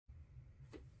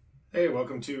Hey,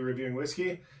 welcome to Reviewing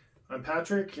Whiskey. I'm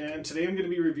Patrick, and today I'm going to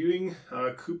be reviewing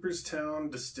Cooperstown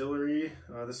Distillery.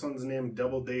 This one's named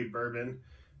Doubleday Bourbon.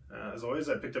 As always,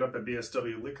 I picked it up at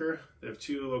BSW Liquor. They have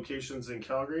 2 locations in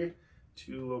Calgary,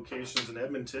 2 locations in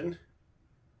Edmonton.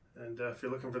 And if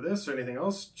you're looking for this or anything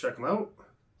else, check them out.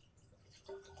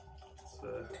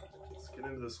 Let's get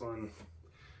into this one.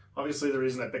 Obviously, the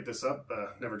reason I picked this up,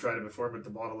 never tried it before, but the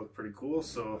bottle looked pretty cool,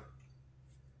 so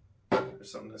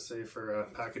there's something to say for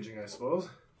packaging, I suppose.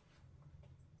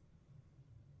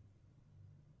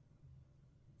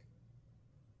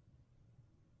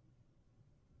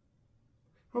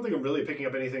 I don't think I'm really picking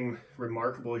up anything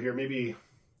remarkable here. Maybe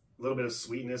a little bit of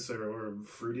sweetness or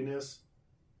fruitiness.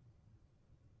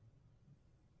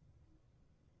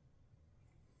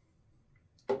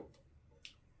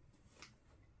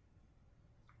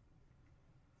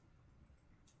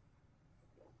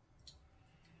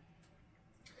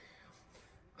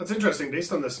 That's interesting.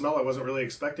 Based on the smell, I wasn't really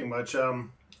expecting much.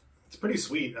 It's pretty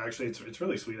sweet, actually. It's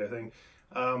really sweet, I think.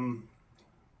 I'm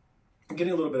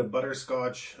getting a little bit of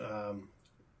butterscotch,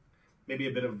 maybe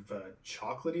a bit of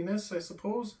chocolatiness, I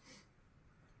suppose.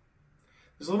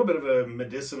 There's a little bit of a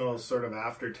medicinal sort of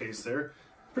aftertaste there.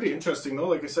 Pretty interesting, though.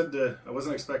 Like I said, I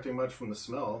wasn't expecting much from the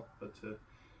smell, but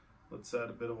let's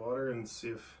add a bit of water and see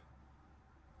if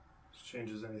this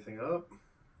changes anything up.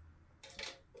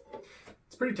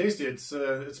 It's pretty tasty.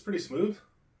 It's pretty smooth.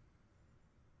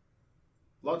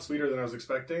 A lot sweeter than I was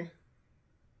expecting.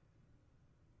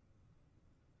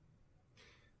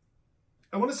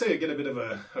 I want to say I get a bit of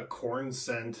a corn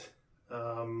scent,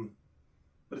 but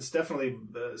it's definitely,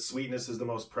 sweetness is the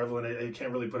most prevalent. I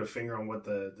can't really put a finger on what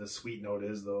the sweet note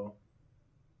is, though.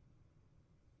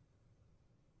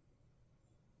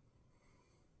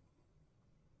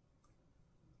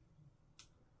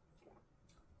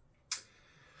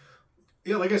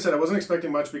 Yeah, like I said, I wasn't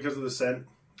expecting much because of the scent.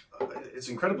 It's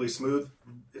incredibly smooth.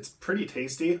 It's pretty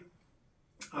tasty.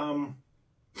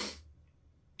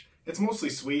 It's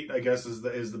mostly sweet, I guess, is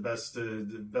the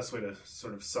best way to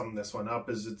sort of sum this one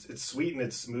up. Is it's sweet and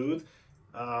it's smooth.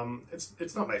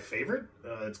 It's not my favorite.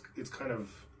 It's kind of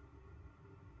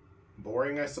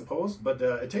boring, I suppose, but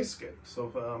it tastes good.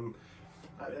 So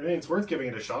I mean, it's worth giving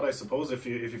it a shot, I suppose, if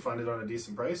you find it on a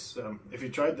decent price. If you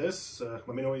tried this, let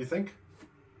me know what you think.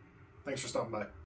 Thanks for stopping by.